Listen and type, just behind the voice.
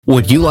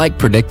Would you like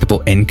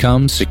predictable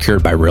income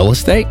secured by real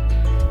estate?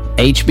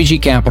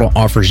 HBG Capital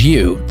offers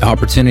you the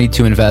opportunity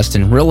to invest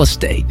in real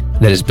estate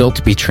that is built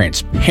to be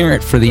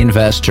transparent for the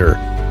investor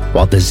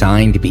while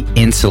designed to be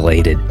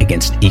insulated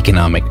against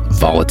economic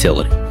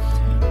volatility.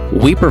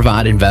 We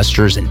provide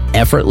investors an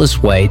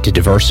effortless way to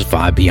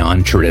diversify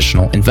beyond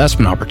traditional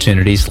investment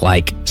opportunities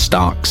like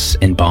stocks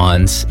and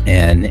bonds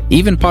and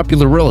even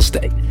popular real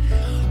estate.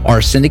 Our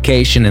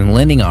syndication and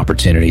lending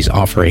opportunities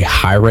offer a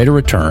high rate of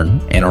return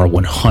and are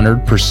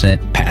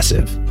 100%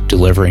 passive,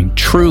 delivering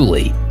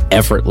truly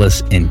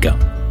effortless income.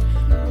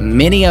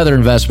 Many other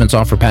investments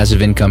offer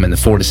passive income in the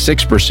 4 to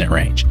 6%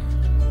 range.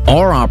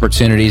 Our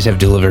opportunities have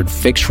delivered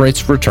fixed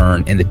rates of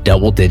return in the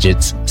double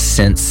digits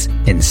since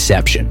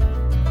inception.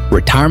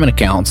 Retirement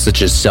accounts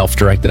such as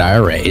self-directed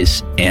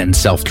IRAs and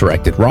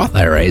self-directed Roth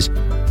IRAs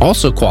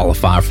also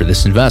qualify for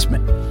this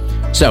investment.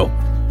 So,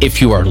 if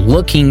you are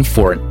looking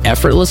for an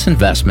effortless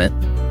investment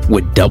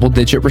with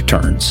double-digit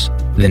returns,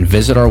 then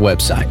visit our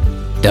website,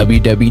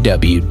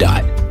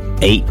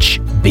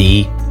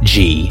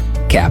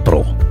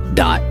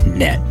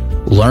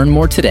 www.hbgcapital.net. Learn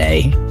more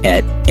today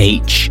at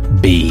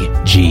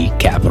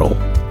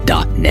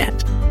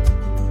hbgcapital.net.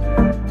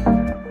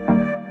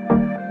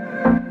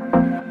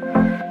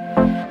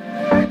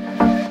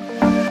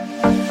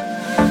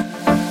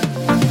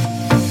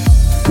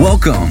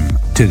 Welcome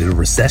to the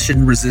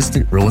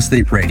Recession-Resistant Real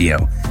Estate Radio,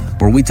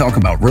 where we talk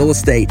about real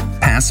estate,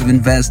 passive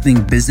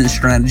investing, business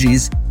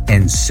strategies,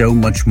 and so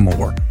much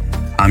more.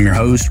 I'm your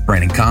host,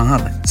 Brandon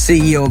Cobb,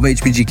 CEO of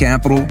HBG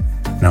Capital.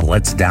 Now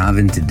let's dive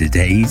into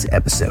today's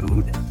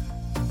episode.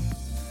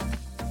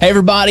 Hey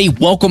everybody,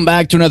 welcome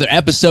back to another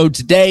episode.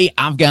 Today,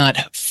 I've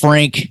got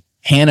Frank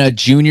Hanna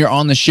Jr.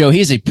 on the show.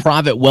 He is a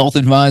private wealth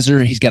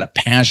advisor. He's got a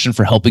passion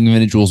for helping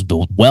individuals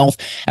build wealth.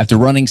 After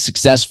running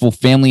successful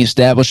family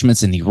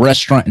establishments in the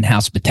restaurant and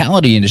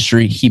hospitality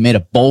industry, he made a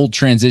bold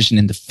transition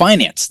into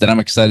finance that I'm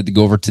excited to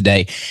go over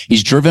today.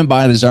 He's driven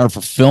by a desire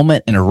for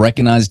fulfillment and a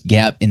recognized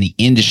gap in the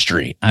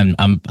industry.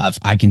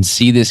 I can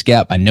see this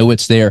gap. I know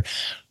it's there.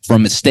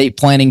 From estate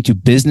planning to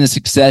business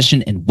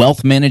succession and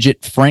wealth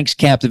management, Frank's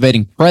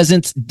captivating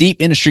presence,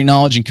 deep industry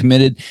knowledge, and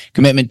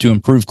commitment to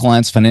improve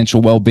clients' financial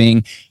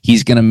well-being.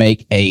 He's going to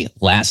make a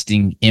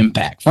lasting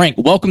impact. Frank,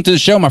 welcome to the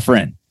show, my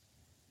friend.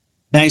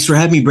 Thanks for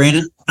having me,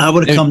 Brandon. I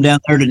would have come down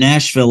there to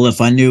Nashville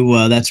if I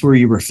knew that's where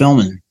you were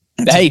filming.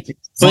 Hey,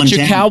 put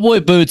your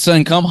cowboy boots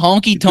on. Come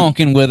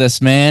honky-tonking with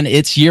us, man.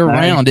 It's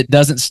year-round. It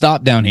doesn't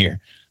stop down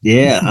here.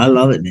 Yeah, I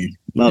love it, man.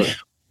 Love it.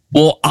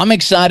 Well, I'm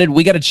excited.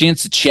 We got a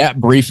chance to chat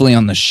briefly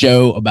on the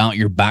show about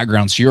your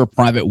background. So you're a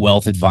private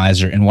wealth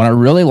advisor. And what I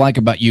really like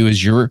about you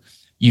is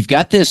you've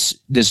got this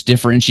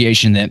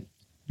differentiation that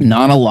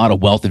not a lot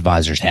of wealth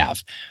advisors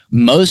have.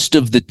 Most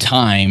of the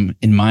time,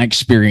 in my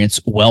experience,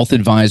 wealth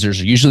advisors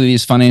are usually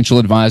these financial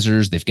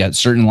advisors. They've got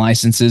certain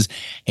licenses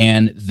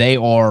and they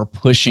are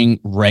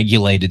pushing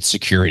regulated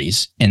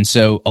securities. And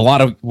so a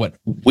lot of what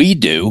we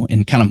do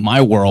in kind of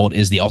my world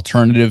is the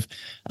alternative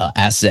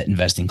asset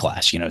investing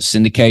class,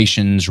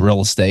 syndications, real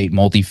estate,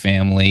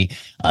 multifamily,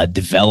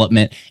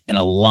 development. And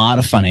a lot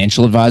of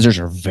financial advisors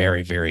are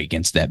very, very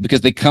against that because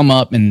they come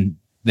up and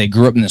they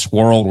grew up in this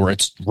world where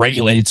it's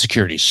regulated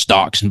securities,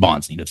 stocks and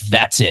bonds.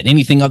 That's it.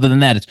 Anything other than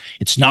that,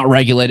 it's not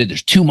regulated.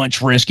 There's too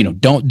much risk.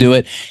 Don't do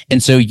it.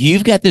 And so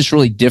you've got this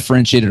really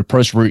differentiated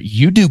approach where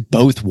you do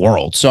both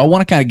worlds. So I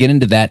want to kind of get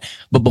into that.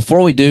 But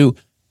before we do,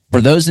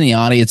 for those in the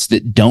audience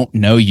that don't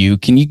know you,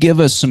 can you give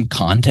us some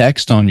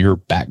context on your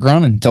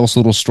background and tell us a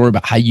little story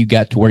about how you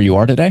got to where you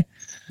are today?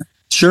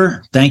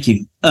 Sure. Thank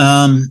you.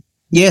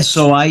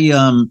 So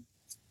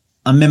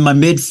I'm in my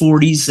mid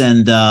 40s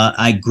and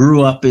I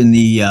grew up in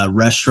the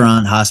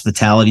restaurant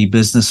hospitality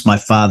business. My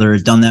father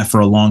had done that for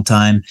a long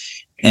time.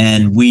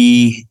 And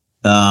we,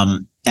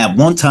 at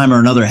one time or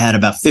another, had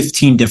about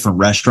 15 different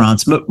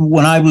restaurants. But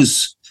when I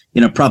was,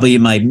 probably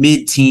in my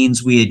mid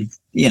teens, we had,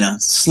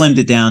 slimmed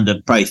it down to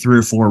probably 3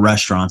 or 4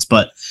 restaurants.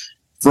 But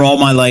for all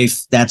my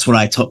life, that's what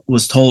I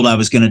was told I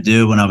was going to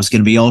do, and I was going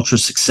to be ultra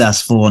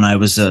successful. And I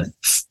was a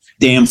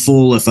damn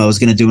fool if I was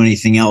going to do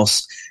anything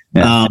else.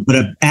 Yeah.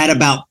 But at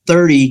about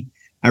 30,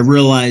 I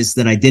realized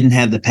that I didn't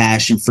have the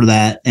passion for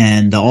that.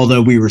 And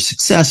although we were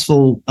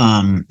successful,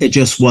 it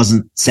just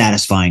wasn't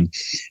satisfying.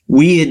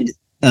 We had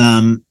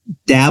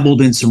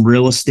dabbled in some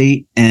real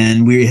estate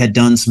and we had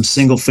done some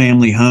single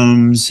family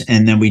homes.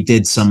 And then we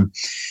did some,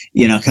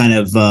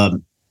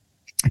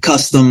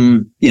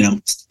 custom,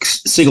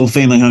 single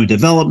family home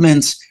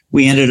developments.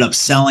 We ended up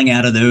selling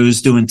out of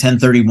those, doing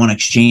 1031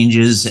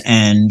 exchanges,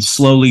 and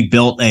slowly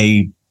built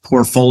a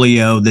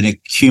portfolio that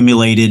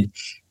accumulated,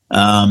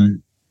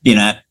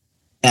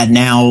 at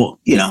now,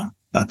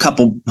 a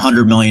couple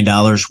 $100 million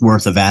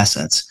worth of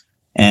assets.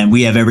 And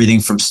we have everything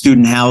from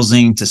student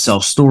housing to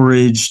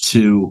self-storage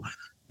to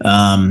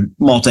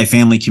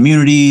multifamily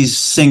communities,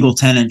 single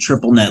tenant,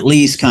 triple net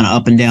lease, kind of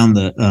up and down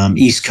the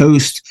East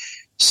Coast.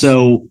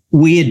 So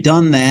we had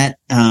done that.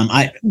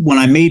 When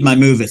I made my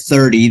move at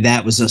 30,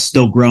 that was a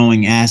still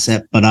growing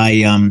asset, but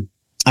I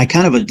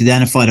kind of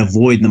identified a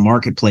void in the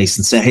marketplace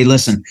and said, hey,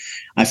 listen,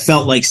 I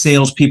felt like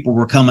salespeople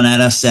were coming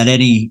at us at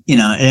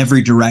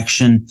every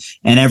direction,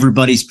 and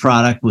everybody's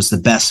product was the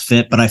best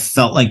fit. But I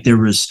felt like there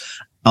was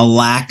a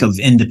lack of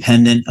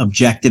independent,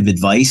 objective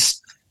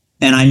advice.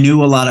 And I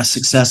knew a lot of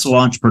successful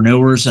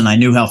entrepreneurs, and I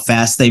knew how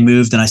fast they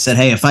moved. And I said,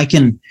 hey, if I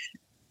can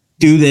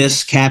do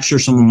this, capture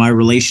some of my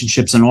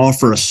relationships and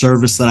offer a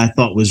service that I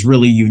thought was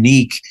really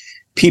unique,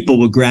 people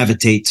would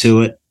gravitate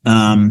to it.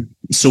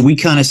 So we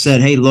kind of said,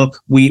 hey, look,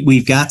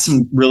 we've got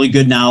some really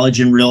good knowledge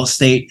in real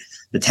estate,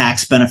 the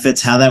tax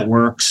benefits, how that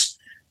works.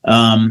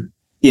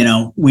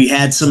 We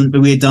had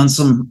done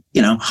some,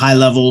 high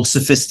level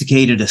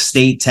sophisticated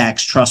estate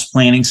tax trust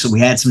planning. So we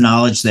had some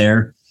knowledge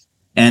there.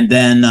 And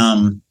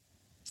then,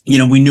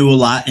 we knew a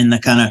lot in the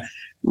kind of,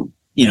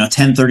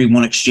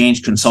 1031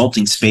 exchange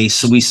consulting space.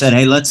 So we said,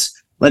 hey, let's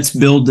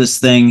build this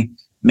thing,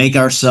 make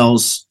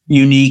ourselves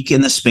unique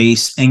in the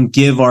space, and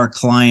give our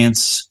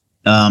clients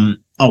a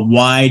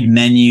wide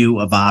menu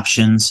of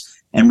options,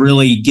 and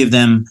really give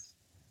them,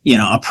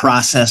 a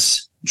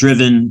process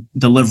driven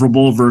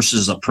deliverable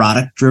versus a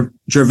product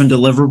driven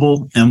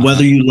deliverable. And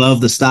whether you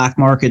love the stock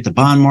market, the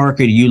bond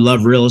market, you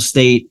love real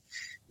estate,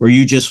 or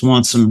you just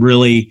want some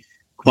really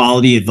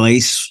quality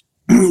advice,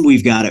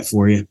 we've got it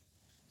for you.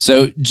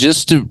 So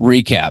just to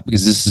recap,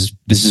 because this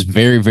is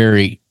very,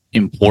 very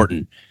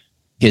important.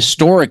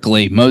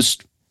 Historically,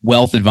 most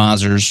wealth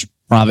advisors,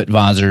 private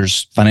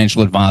advisors,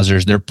 financial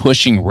advisors, they're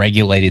pushing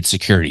regulated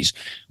securities,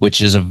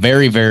 which is a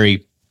very,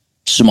 very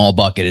small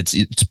bucket.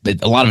 It's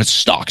a lot of it's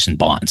stocks and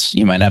bonds.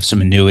 You might have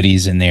some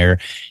annuities in there,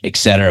 et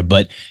cetera.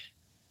 But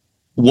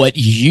what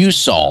you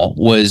saw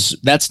was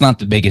that's not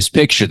the biggest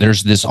picture.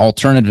 There's this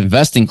alternative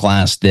investing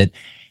class that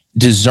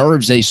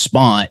deserves a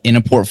spot in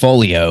a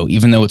portfolio,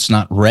 even though it's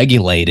not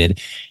regulated.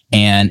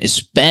 And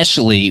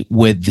especially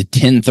with the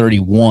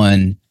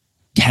 1031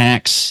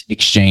 tax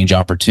exchange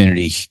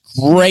opportunity,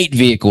 great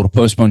vehicle to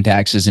postpone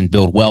taxes and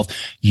build wealth.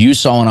 You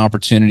saw an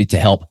opportunity to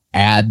help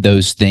add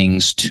those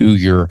things to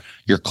your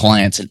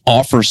clients and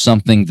offer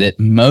something that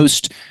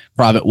most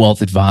private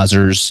wealth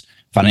advisors,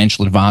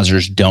 financial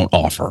advisors don't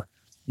offer.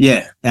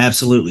 Yeah,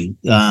 absolutely.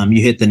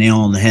 You hit the nail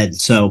on the head.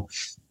 So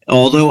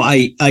although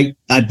I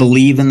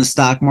believe in the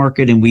stock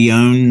market, and we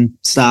own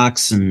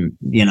stocks and,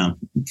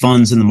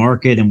 funds in the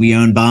market, and we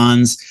own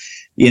bonds,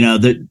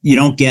 that you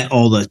don't get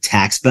all the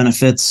tax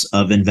benefits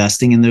of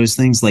investing in those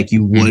things like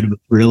you would with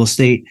real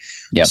estate.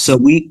 Yep. So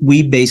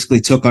we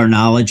basically took our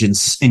knowledge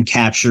and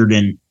captured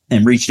and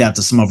reached out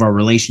to some of our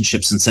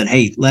relationships and said,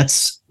 hey,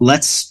 let's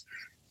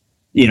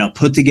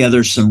put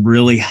together some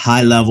really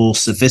high level,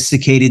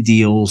 sophisticated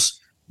deals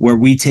where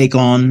we take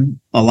on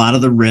a lot of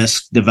the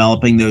risk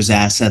developing those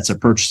assets or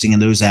purchasing in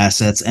those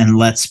assets, and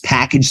let's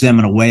package them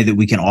in a way that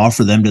we can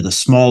offer them to the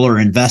smaller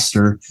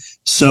investor.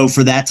 So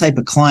for that type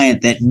of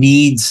client that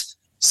needs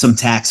some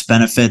tax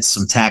benefits,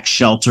 some tax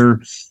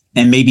shelter,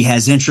 and maybe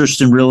has interest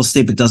in real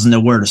estate but doesn't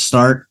know where to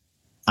start,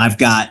 I've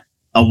got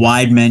a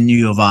wide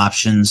menu of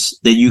options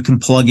that you can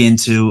plug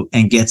into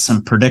and get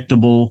some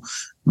predictable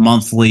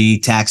monthly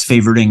tax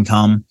favored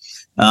income.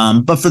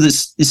 But for the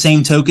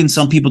same token,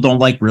 some people don't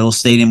like real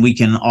estate, and we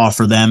can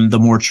offer them the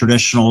more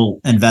traditional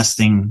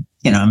investing,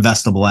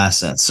 investable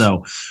assets.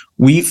 So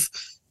we've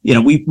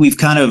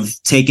kind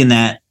of taken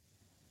that,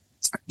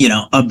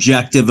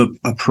 objective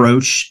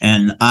approach.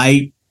 And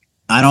I'm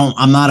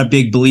not a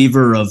big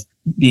believer of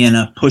being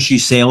a pushy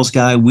sales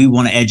guy. We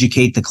want to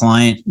educate the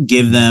client,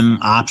 give them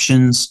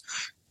options,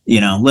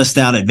 list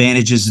out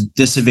advantages,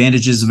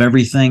 disadvantages of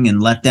everything, and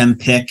let them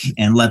pick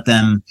and let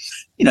them,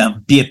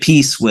 be at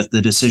peace with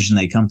the decision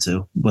they come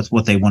to with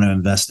what they want to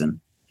invest in.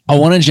 I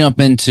want to jump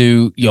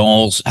into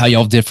how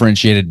y'all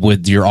differentiated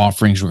with your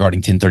offerings regarding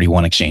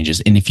 1031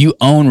 exchanges. And if you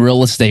own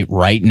real estate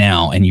right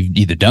now and you've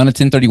either done a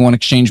 1031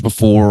 exchange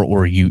before,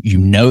 or you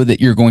know that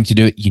you're going to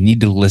do it, you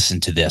need to listen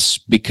to this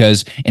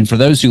and for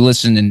those who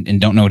listen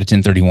and don't know what a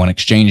 1031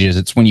 exchange is,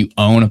 it's when you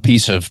own a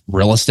piece of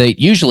real estate,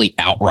 usually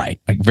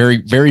outright. Like very,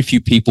 very few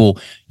people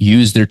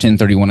use their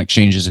 1031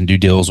 exchanges and do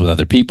deals with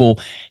other people.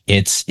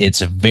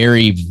 It's a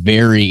very,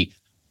 very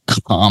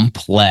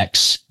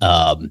complex,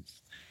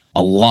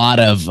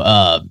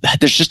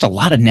 there's just a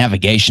lot of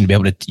navigation to be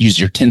able to use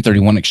your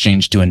 1031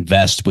 exchange to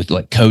invest with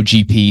like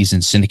co-GPs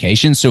and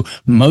syndications. So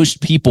most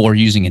people are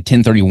using a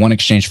 1031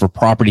 exchange for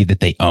property that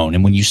they own.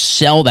 And when you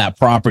sell that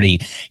property,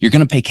 you're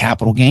going to pay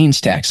capital gains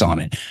tax on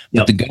it.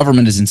 But the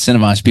government has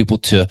incentivized people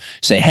to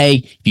say, hey,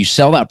 if you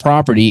sell that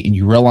property and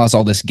you realize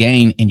all this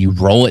gain and you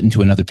roll it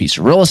into another piece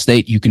of real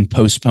estate, you can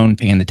postpone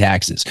paying the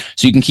taxes.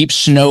 So you can keep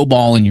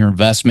snowballing your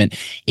investment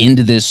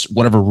into this,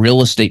 whatever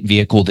real estate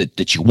vehicle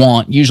that you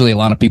want. Usually a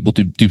lot of people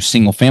do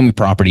single family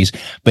properties,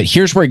 but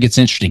here's where it gets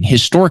interesting.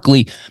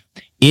 Historically,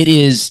 it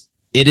is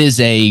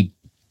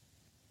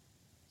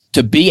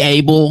to be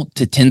able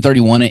to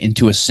 1031 it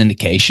into a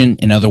syndication.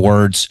 In other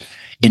words,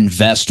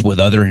 invest with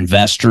other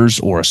investors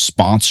or a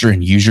sponsor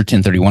and use your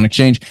 1031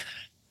 exchange.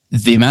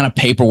 The amount of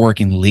paperwork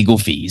and legal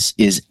fees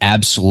is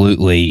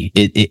absolutely,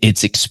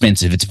 it's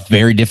expensive. It's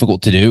very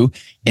difficult to do.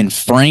 And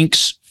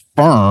Frank's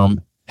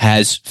firm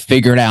has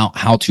figured out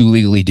how to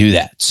legally do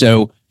that.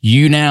 So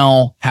you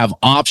now have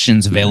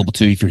options available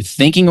to you. If you're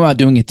thinking about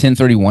doing a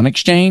 1031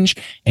 exchange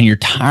and you're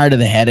tired of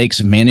the headaches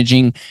of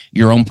managing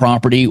your own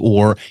property,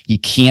 or you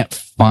can't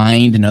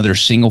find another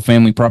single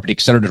family property,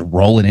 et cetera, to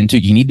roll it into,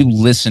 you need to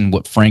listen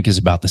what Frank is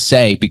about to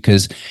say,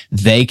 because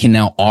they can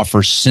now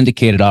offer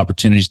syndicated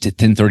opportunities to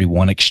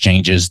 1031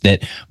 exchanges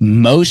that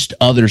most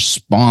other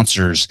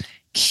sponsors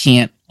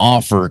can't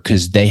offer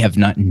because they have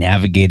not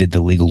navigated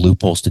the legal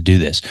loopholes to do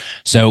this.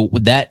 So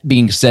with that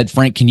being said,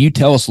 Frank, can you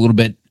tell us a little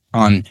bit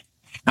on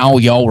how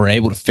y'all were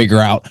able to figure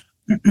out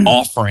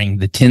offering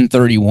the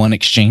 1031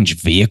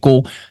 exchange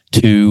vehicle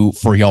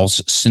for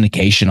y'all's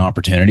syndication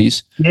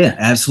opportunities? Yeah,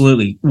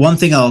 absolutely. One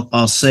thing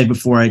I'll say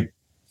before I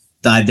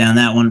dive down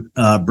that one,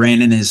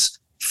 Brandon, is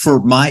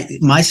for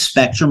my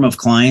spectrum of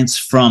clients,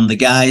 from the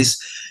guys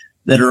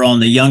that are on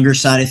the younger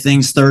side of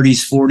things,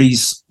 30s,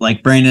 40s,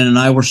 like Brandon and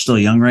I were still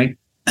young, right?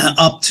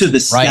 Up to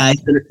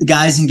the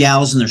guys and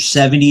gals in their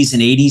 70s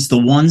and 80s, the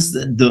ones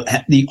that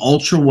the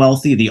ultra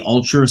wealthy, the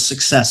ultra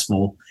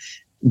successful,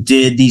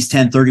 did these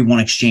 1031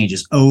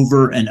 exchanges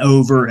over and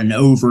over and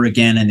over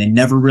again, and they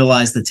never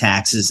realized the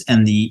taxes,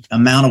 and the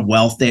amount of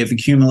wealth they have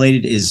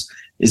accumulated is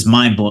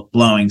mind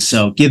blowing.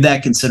 So give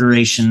that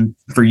consideration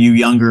for you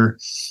younger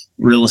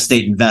real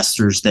estate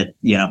investors, that,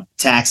 you know,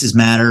 taxes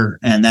matter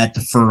and that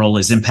deferral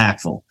is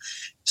impactful.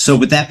 So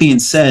with that being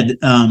said,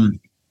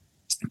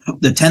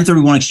 the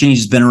 1031 exchange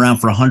has been around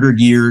for 100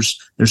 years.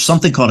 There's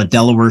something called a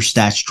Delaware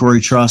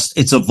statutory trust.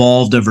 It's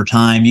evolved over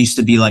time. It used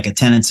to be like a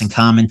tenants in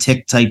common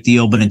TIC type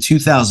deal, but in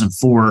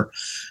 2004,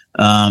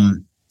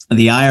 the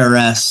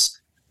IRS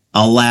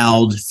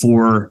allowed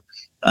for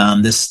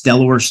this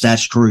Delaware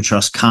statutory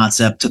trust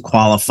concept to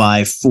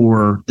qualify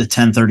for the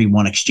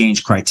 1031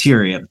 exchange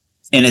criteria.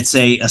 And it's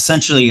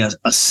essentially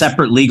a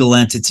separate legal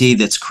entity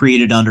that's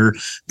created under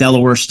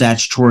Delaware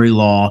statutory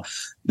law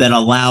that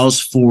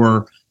allows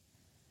for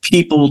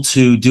people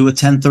to do a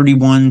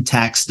 1031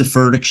 tax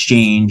deferred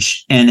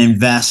exchange and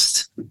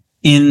invest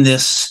in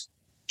this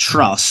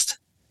trust.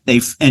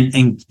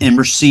 And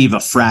receive a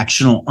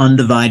fractional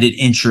undivided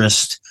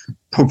interest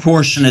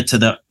proportionate to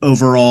the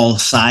overall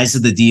size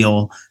of the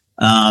deal.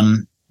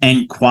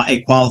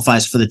 It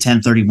qualifies for the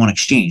 1031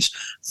 exchange.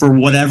 For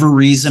whatever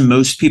reason,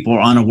 most people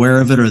are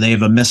unaware of it, or they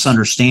have a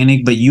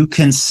misunderstanding, but you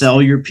can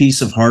sell your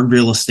piece of hard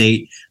real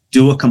estate,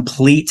 do a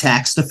complete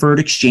tax deferred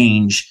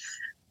exchange,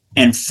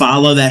 and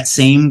follow that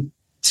same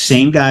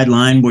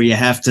guideline where you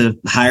have to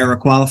hire a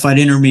qualified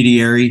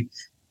intermediary,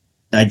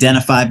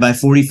 identified by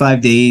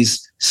 45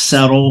 days,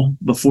 settle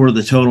before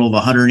the total of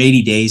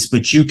 180 days.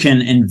 But you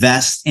can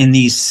invest in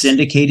these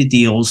syndicated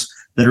deals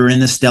that are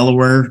in this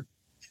Delaware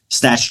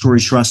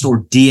statutory trust,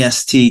 or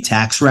DST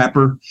tax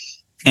wrapper,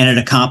 and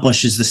it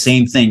accomplishes the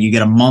same thing. You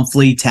get a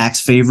monthly tax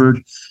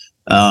favored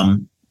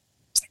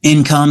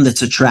income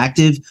that's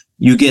attractive.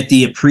 You get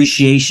the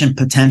appreciation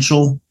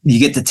potential. You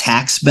get the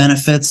tax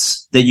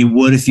benefits that you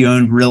would if you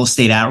owned real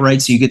estate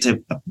outright. So you get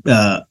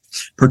to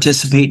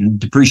participate in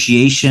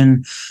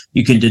depreciation.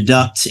 You can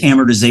deduct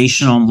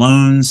amortization on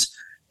loans.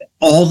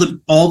 All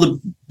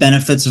the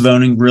benefits of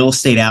owning real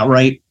estate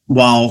outright,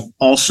 while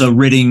also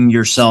ridding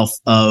yourself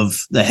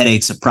of the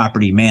headaches of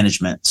property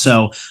management.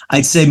 So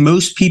I'd say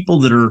most people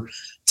that are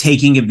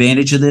taking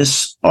advantage of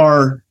this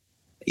are,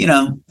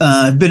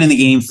 have been in the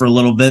game for a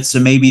little bit. So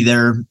maybe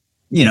they're,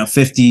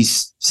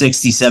 50s,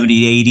 60s,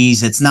 70s,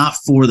 80s. It's not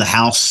for the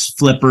house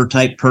flipper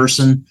type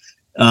person.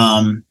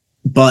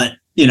 But,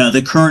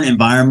 the current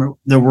environment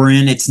that we're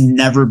in, it's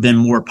never been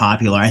more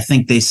popular. I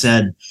think they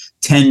said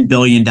 $10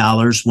 billion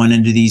went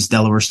into these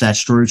Delaware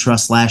statutory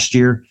trusts last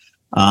year.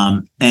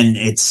 And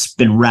it's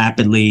been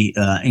rapidly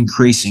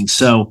increasing.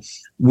 So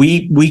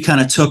we kind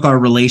of took our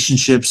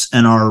relationships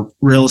and our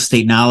real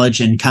estate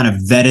knowledge and kind of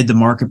vetted the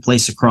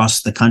marketplace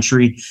across the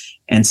country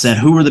and said,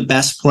 who are the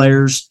best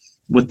players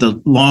with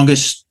the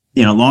longest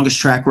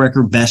track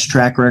record, best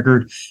track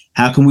record?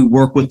 How can we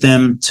work with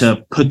them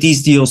to put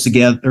these deals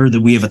together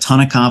that we have a ton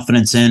of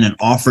confidence in and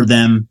offer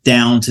them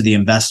down to the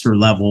investor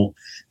level,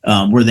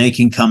 where they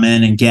can come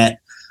in and get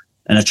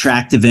an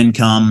attractive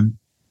income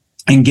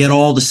and get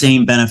all the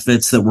same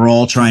benefits that we're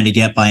all trying to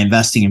get by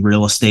investing in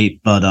real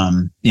estate. But,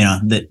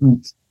 that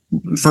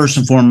first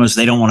and foremost,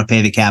 they don't want to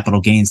pay the capital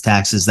gains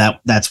taxes.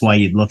 That's why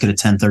you'd look at a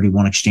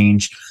 1031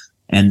 exchange.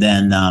 And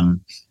then,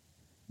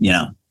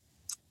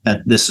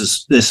 this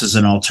is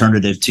an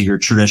alternative to your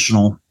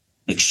traditional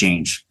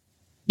exchange.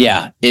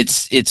 Yeah.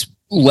 It's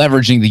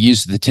leveraging the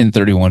use of the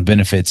 1031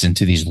 benefits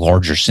into these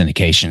larger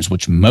syndications,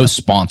 which most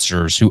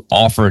sponsors who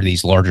offer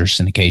these larger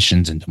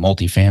syndications into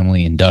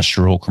multifamily,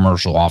 industrial,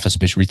 commercial, office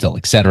space, retail,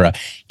 et cetera,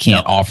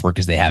 can't offer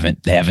because they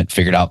haven't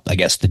figured out, I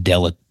guess, the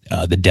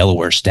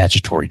Delaware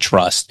statutory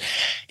trust.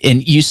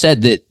 And you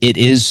said that it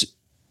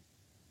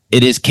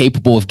is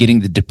capable of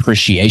getting the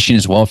depreciation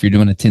as well. If you're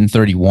doing a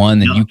 1031,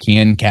 then you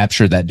can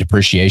capture that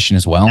depreciation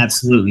as well.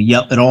 Absolutely.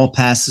 Yep. It all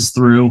passes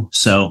through.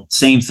 So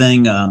same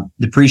thing,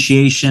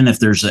 depreciation, if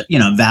there's a,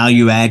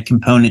 value add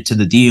component to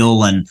the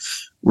deal and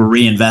we're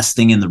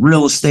reinvesting in the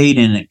real estate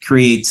and it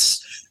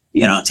creates,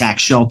 a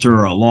tax shelter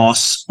or a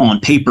loss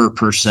on paper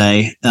per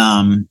se,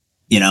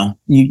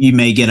 you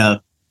may get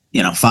a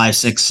 5,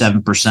 6,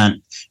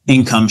 7%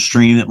 income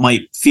stream. It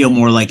might feel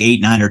more like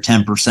 8, 9, or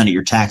 10% of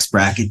your tax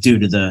bracket due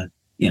to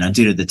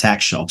the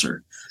tax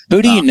shelter.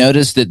 Who do you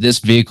notice that this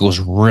vehicle is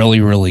really,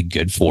 really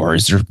good for?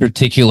 Is there a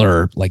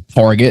particular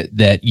target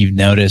that you've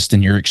noticed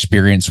in your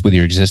experience with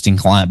your existing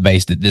client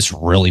base that this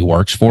really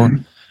works for?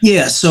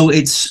 Yeah, so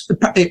it's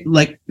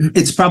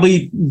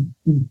probably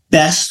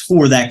best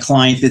for that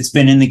client that's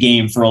been in the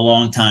game for a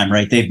long time,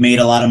 right? They've made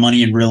a lot of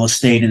money in real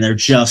estate and they're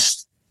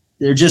just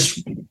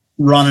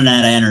running out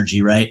of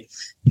energy, right?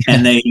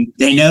 And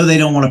they know they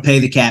don't want to pay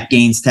the cap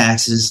gains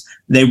taxes.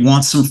 They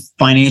want some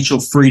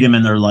financial freedom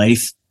in their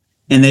life.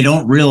 And they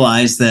don't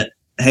realize that,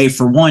 hey,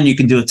 for one, you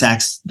can do a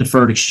tax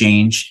deferred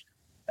exchange.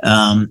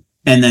 And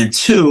then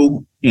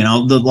two, a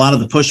lot of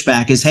the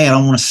pushback is, hey, I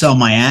don't want to sell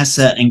my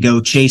asset and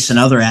go chase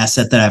another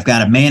asset that I've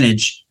got to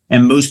manage.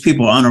 And most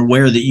people are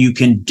unaware that you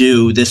can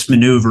do this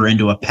maneuver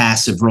into a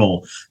passive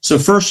role. So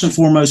first and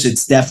foremost,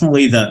 it's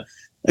definitely the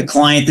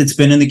client that's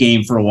been in the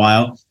game for a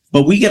while.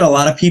 But we get a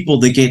lot of people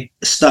that get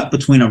stuck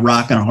between a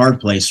rock and a hard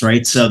place,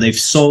 right? So they've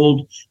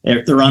sold,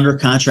 they're under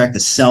contract to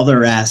sell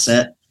their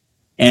asset,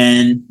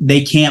 and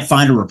they can't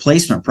find a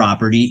replacement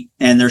property,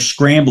 and they're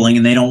scrambling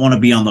and they don't want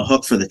to be on the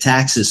hook for the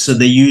taxes. So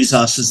they use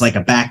us as like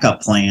a backup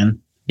plan.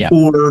 Yeah.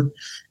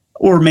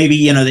 Or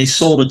maybe, they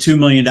sold a $2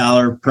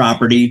 million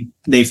property.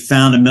 They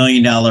found $1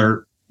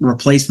 million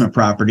replacement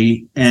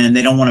property and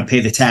they don't want to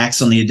pay the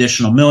tax on the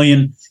additional $1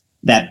 million.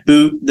 That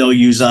boot, they'll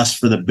use us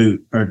for the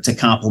boot or to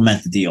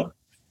complement the deal.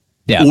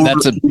 Yeah.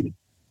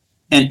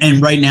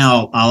 And right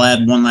now, I'll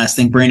add one last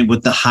thing, Brandon,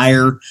 with the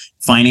higher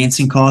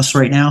financing costs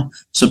right now.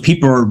 So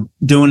people are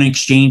doing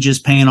exchanges,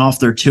 paying off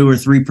their 2 or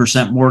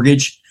 3%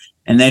 mortgage,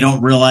 and they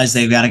don't realize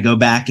they've got to go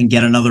back and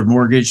get another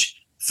mortgage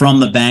from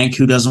the bank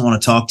who doesn't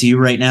want to talk to you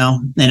right now.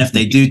 And if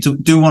they do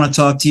want to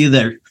talk to you,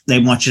 they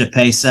want you to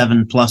pay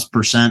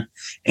 7+%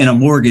 in a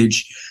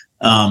mortgage.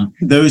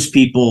 Those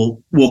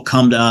people will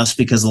come to us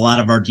because a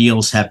lot of our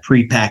deals have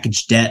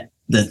prepackaged debt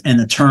and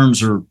the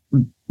terms are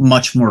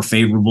much more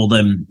favorable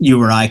than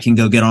you or I can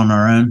go get on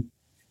our own.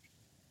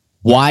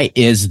 Why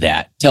is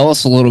that? Tell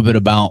us a little bit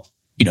about,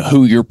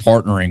 who you're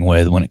partnering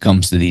with when it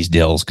comes to these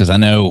deals. Cause I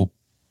know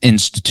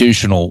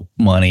institutional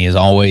money is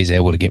always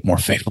able to get more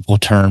favorable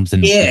terms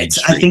than I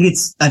think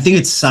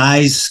it's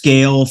size,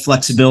 scale,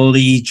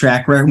 flexibility,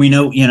 track record. We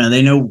know,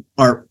 they know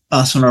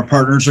us and our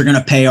partners are going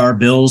to pay our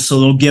bills. So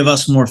they'll give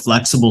us more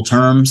flexible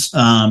terms.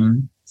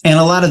 And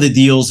a lot of the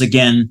deals,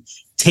 again,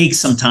 take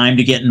some time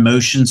to get in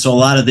motion. So a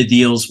lot of the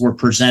deals we're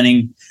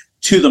presenting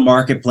to the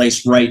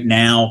marketplace right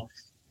now,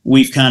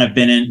 we've kind of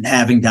been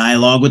having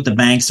dialogue with the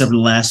banks over the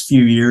last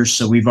few years.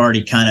 So we've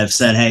already kind of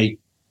said, hey,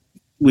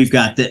 we've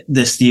got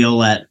this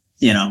deal at,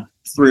 3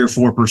 or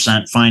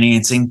 4%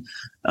 financing.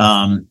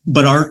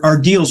 But our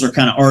deals are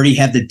kind of already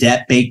have the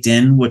debt baked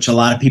in, which a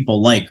lot of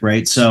people like,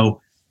 right? So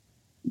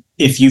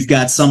if you've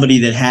got somebody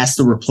that has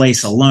to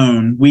replace a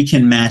loan, we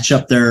can match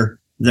up their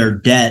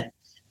debt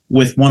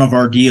with one of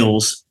our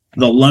deals.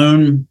 The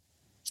loan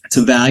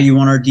to value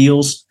on our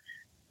deals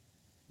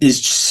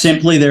is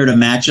simply there to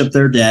match up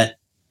their debt.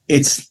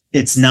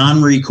 It's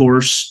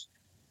non-recourse.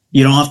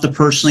 You don't have to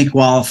personally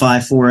qualify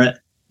for it.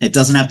 It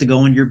doesn't have to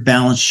go in your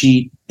balance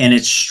sheet, and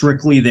it's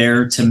strictly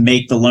there to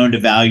make the loan to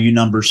value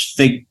numbers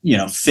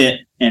fit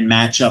and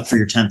match up for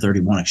your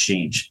 1031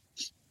 exchange.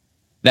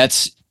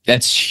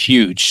 That's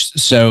huge.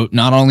 So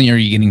not only are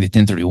you getting the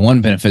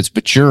 1031 benefits,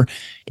 but you're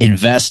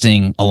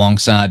investing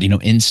alongside,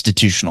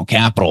 institutional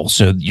capital.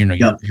 So,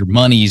 your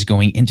money is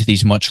going into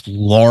these much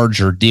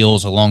larger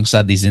deals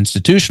alongside these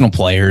institutional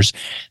players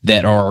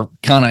that are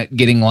kind of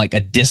getting like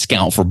a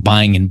discount for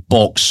buying in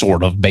bulk,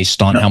 sort of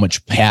based on how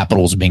much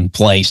capital is being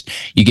placed.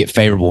 You get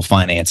favorable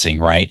financing,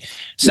 right?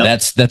 So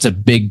that's a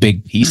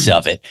big piece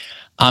of it.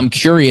 I'm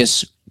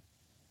curious,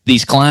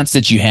 these clients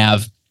that you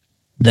have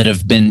that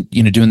have been,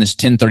 doing this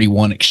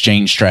 1031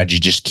 exchange strategy,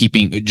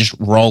 just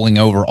rolling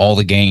over all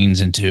the gains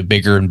into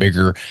bigger and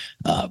bigger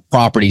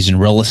properties and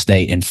real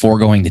estate and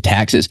foregoing the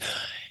taxes.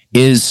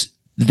 Is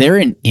there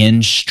an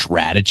end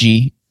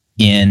strategy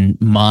in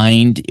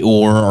mind,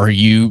 or are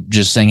you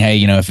just saying,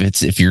 hey,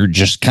 if you're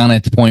just kind of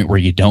at the point where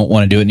you don't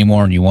want to do it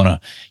anymore and you want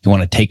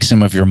to take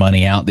some of your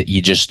money out, that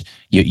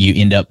you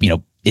end up,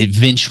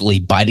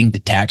 eventually biting the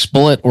tax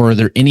bullet? Or are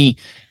there any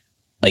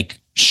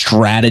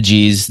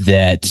strategies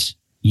that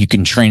you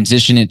can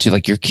transition it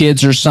to your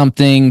kids or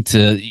something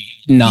to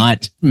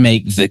not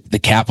make the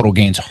capital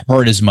gains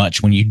hurt as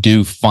much when you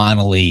do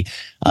finally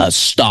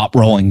stop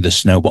rolling the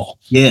snowball?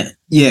 Yeah.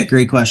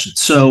 Great question.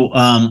 So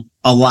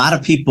a lot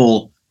of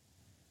people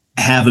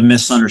have a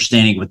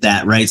misunderstanding with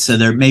that, right? So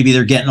they're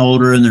getting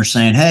older and they're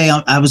saying, hey,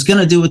 I was going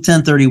to do a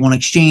 1031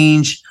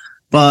 exchange,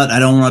 but I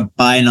don't want to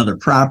buy another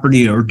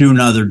property or do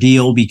another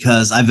deal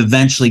because I've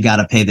eventually got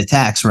to pay the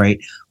tax, right?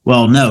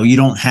 Well, no, you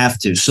don't have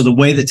to. So the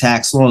way the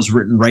tax law is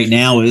written right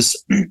now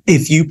is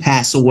if you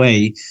pass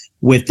away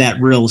with that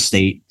real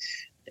estate,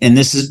 and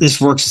this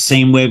works the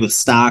same way with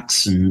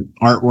stocks and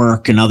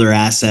artwork and other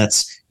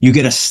assets, you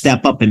get a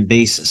step up in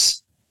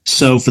basis.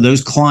 So for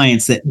those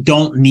clients that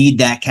don't need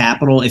that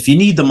capital, if you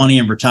need the money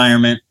in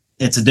retirement,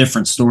 it's a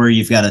different story.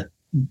 You've got to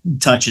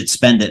touch it,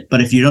 spend it.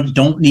 But if you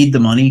don't need the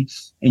money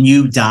and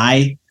you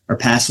die or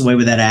pass away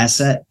with that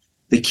asset,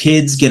 the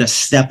kids get a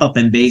step up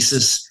in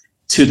basis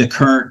to the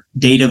current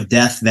date of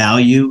death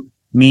value,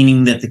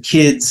 meaning that the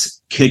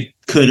kids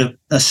could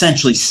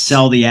essentially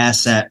sell the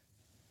asset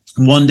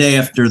one day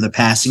after the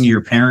passing of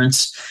your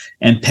parents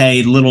and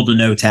pay little to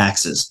no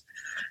taxes.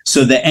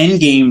 So the end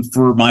game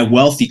for my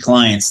wealthy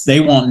clients, they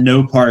want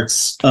no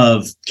parts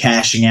of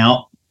cashing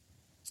out.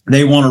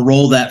 They want to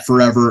roll that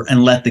forever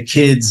and let the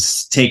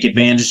kids take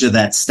advantage of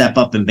that step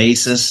up in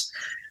basis.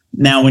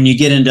 Now, when you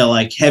get into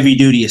like heavy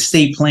duty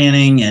estate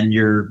planning and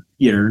your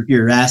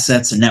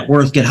assets and net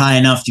worth get high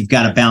enough, you've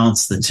got to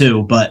balance the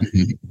two. But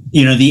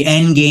the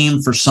end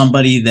game for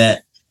somebody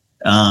that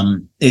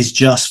is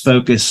just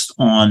focused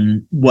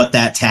on what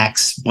that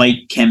tax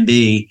bite can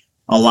be,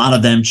 a lot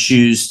of them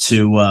choose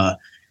to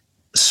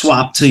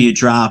swap till you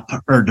drop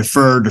or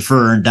defer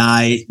and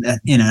die.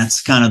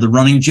 That's kind of the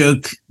running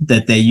joke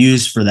that they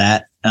use for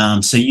that.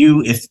 So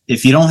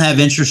if you don't have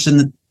interest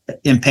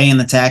in paying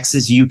the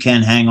taxes, you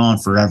can hang on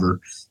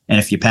forever. And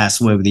if you pass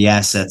away with the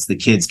assets, the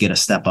kids get a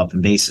step up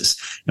in basis.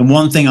 And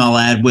one thing I'll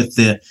add with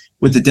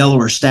the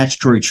Delaware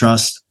Statutory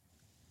Trust,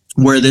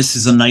 where this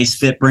is a nice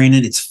fit,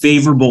 Brandon, it's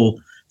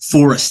favorable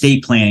for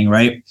estate planning,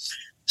 right?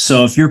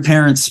 So if your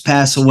parents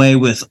pass away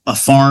with a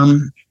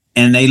farm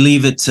and they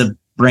leave it to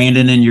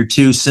Brandon and your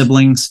two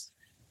siblings,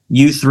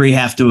 you three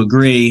have to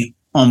agree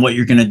on what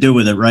you're going to do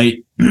with it,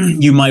 right?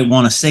 You might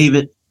want to save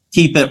it,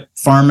 keep it,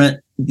 farm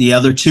it. The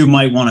other two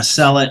might want to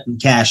sell it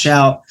and cash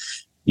out.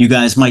 You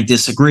guys might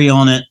disagree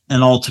on it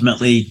and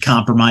ultimately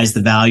compromise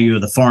the value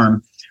of the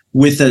farm.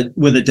 With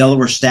a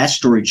Delaware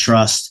Statutory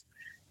Trust,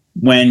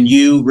 when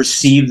you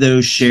receive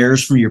those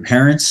shares from your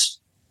parents,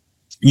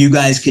 you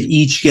guys could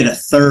each get a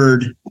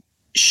third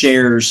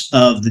shares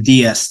of the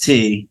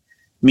DST,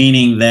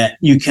 meaning that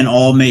you can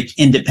all make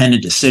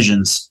independent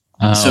decisions.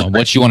 So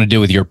what you want to do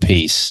with your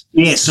piece.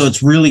 Yeah, so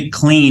it's really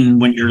clean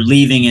when you're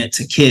leaving it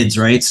to kids,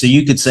 right? So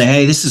you could say,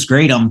 hey, this is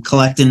great. I'm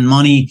collecting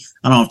money.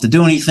 I don't have to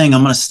do anything.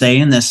 I'm going to stay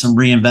in this and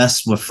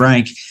reinvest with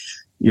Frank.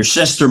 Your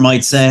sister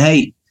might say,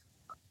 hey,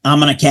 I'm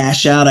going to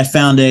cash out. I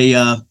found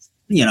a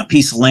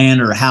piece of land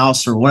or a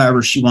house or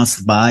whatever she wants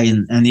to buy,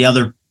 and the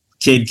other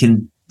kid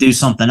can do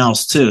something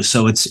else too.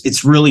 So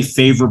it's really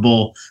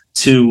favorable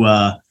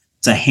to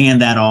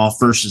hand that off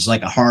versus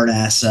like a hard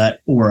asset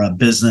or a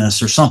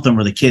business or something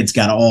where the kids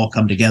got to all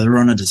come together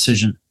on a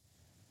decision.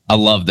 I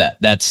love that.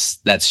 That's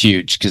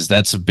huge, because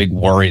that's a big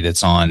worry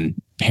that's on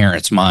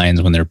parents'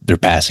 minds when they're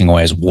passing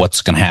away, is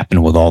what's going to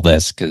happen with all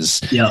this,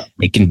 because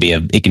it can be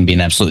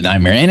an absolute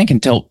nightmare, and it can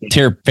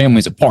tear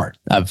families apart.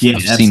 I've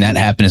seen that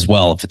happen as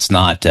well if it's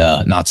not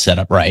set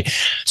up right.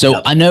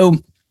 So I know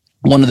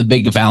one of the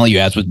big value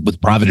adds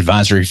with private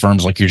advisory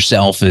firms like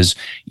yourself is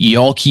you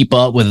all keep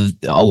up with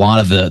a lot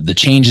of the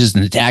changes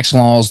in the tax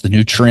laws, the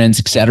new trends,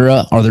 et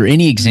cetera. Are there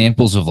any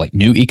examples of like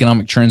new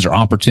economic trends or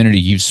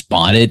opportunity you've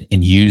spotted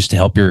and used to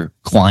help your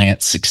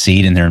clients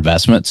succeed in their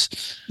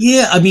investments?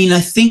 Yeah, I mean, I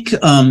think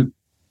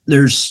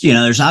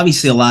there's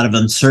obviously a lot of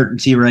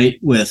uncertainty, right,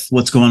 with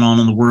what's going on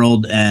in the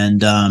world,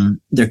 and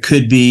there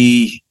could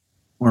be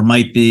or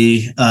might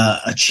be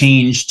a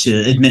change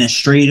to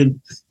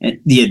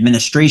the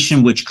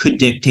administration, which could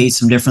dictate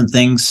some different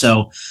things.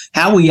 So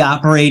how we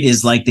operate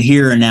is like the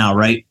here and now,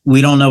 right? We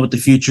don't know what the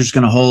future is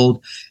going to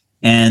hold.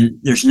 And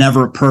there's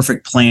never a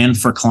perfect plan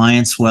for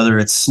clients, whether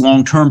it's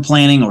long-term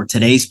planning or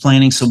today's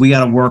planning. So we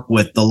got to work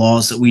with the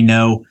laws that we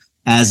know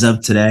as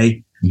of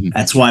today. Mm-hmm.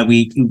 That's why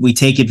we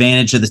take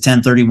advantage of the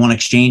 1031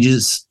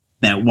 exchanges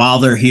that while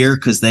they're here,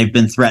 because they've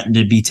been threatened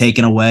to be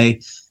taken away.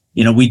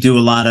 We do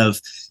a lot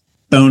of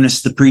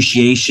bonus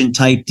depreciation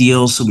type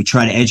deals. So we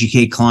try to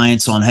educate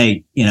clients on,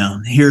 hey,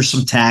 here's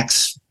some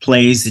tax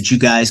plays that you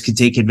guys could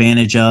take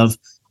advantage of,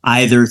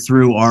 either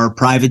through our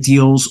private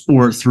deals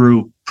or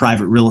through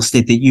private real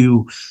estate that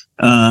you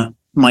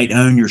might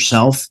own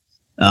yourself.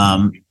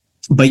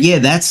 But yeah,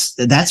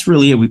 that's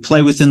really it. We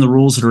play within the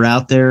rules that are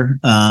out there.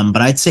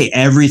 But I'd say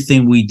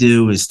everything we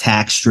do is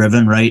tax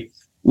driven, right?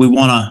 We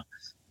don't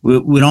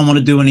want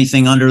to do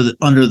anything under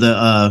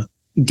the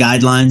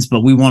guidelines,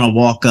 but we want to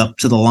walk up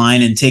to the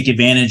line and take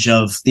advantage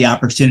of the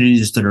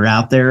opportunities that are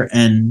out there.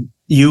 And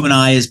you and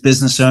I, as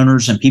business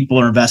owners and people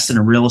who are invested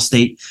in real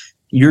estate,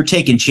 you're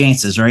taking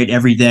chances, right,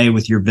 every day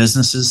with your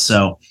businesses.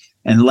 So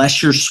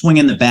unless you're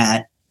swinging the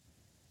bat,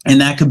 and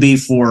that could be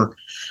for,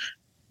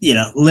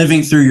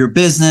 living through your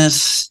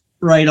business,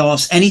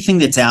 write-offs, anything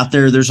that's out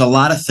there, there's a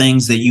lot of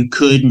things that you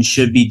could and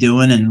should be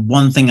doing. And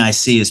one thing I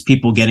see is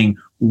people getting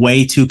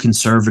way too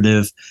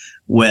conservative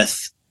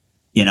with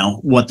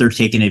what they're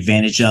taking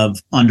advantage of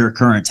under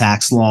current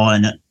tax law,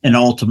 and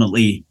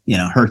ultimately,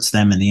 hurts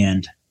them in the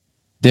end.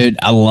 Dude,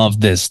 I love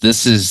this.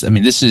 This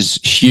is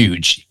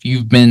huge. If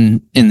you've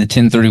been in the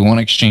 1031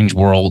 exchange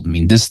world,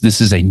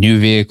 this is a new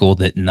vehicle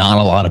that not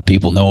a lot of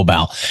people know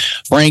about.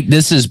 Frank,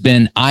 this has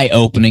been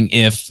eye-opening.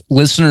 If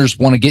listeners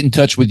want to get in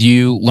touch with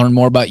you, learn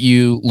more about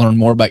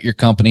your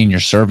company and your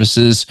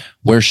services,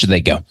 where should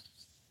they go?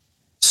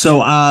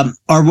 So our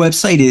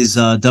website is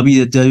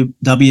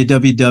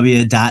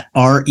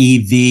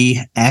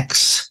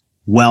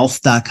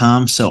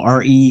www.revxwealth.com. So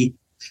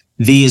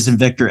REV is in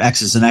Victor,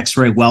 X is in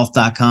X-ray,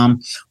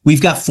 wealth.com.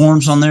 We've got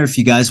forms on there if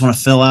you guys want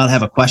to fill out,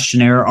 have a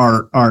questionnaire.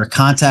 Our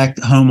contact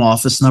home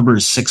office number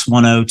is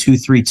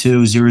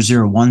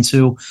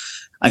 610-232-0012.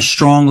 I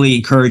strongly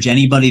encourage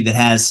anybody that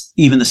has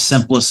even the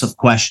simplest of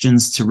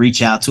questions to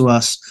reach out to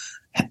us.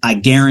 I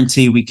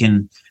guarantee we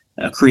can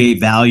create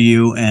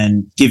value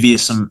and give you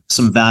some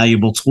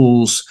valuable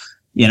tools.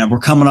 We're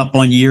coming up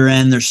on year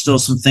end. There's still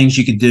some things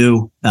you could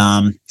do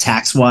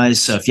tax wise.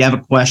 So if you have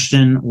a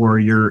question or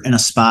you're in a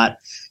spot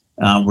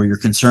where you're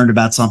concerned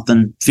about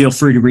something, feel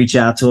free to reach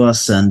out to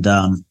us. And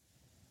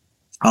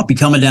I'll be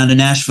coming down to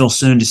Nashville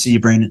soon to see you,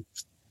 Brandon.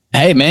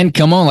 Hey man,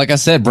 come on. Like I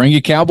said, bring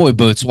your cowboy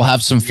boots. We'll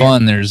have some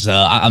fun. There's,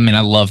 I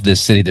love this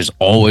city. There's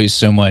always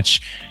so much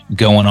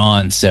going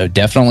on. So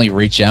definitely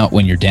reach out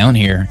when you're down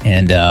here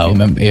and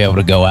be able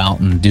to go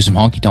out and do some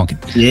honky tonkin'.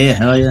 Yeah,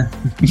 hell yeah.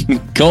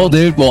 Cool,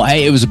 dude. Well,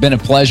 hey, been a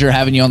pleasure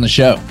having you on the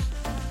show.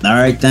 All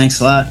right.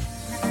 Thanks a lot.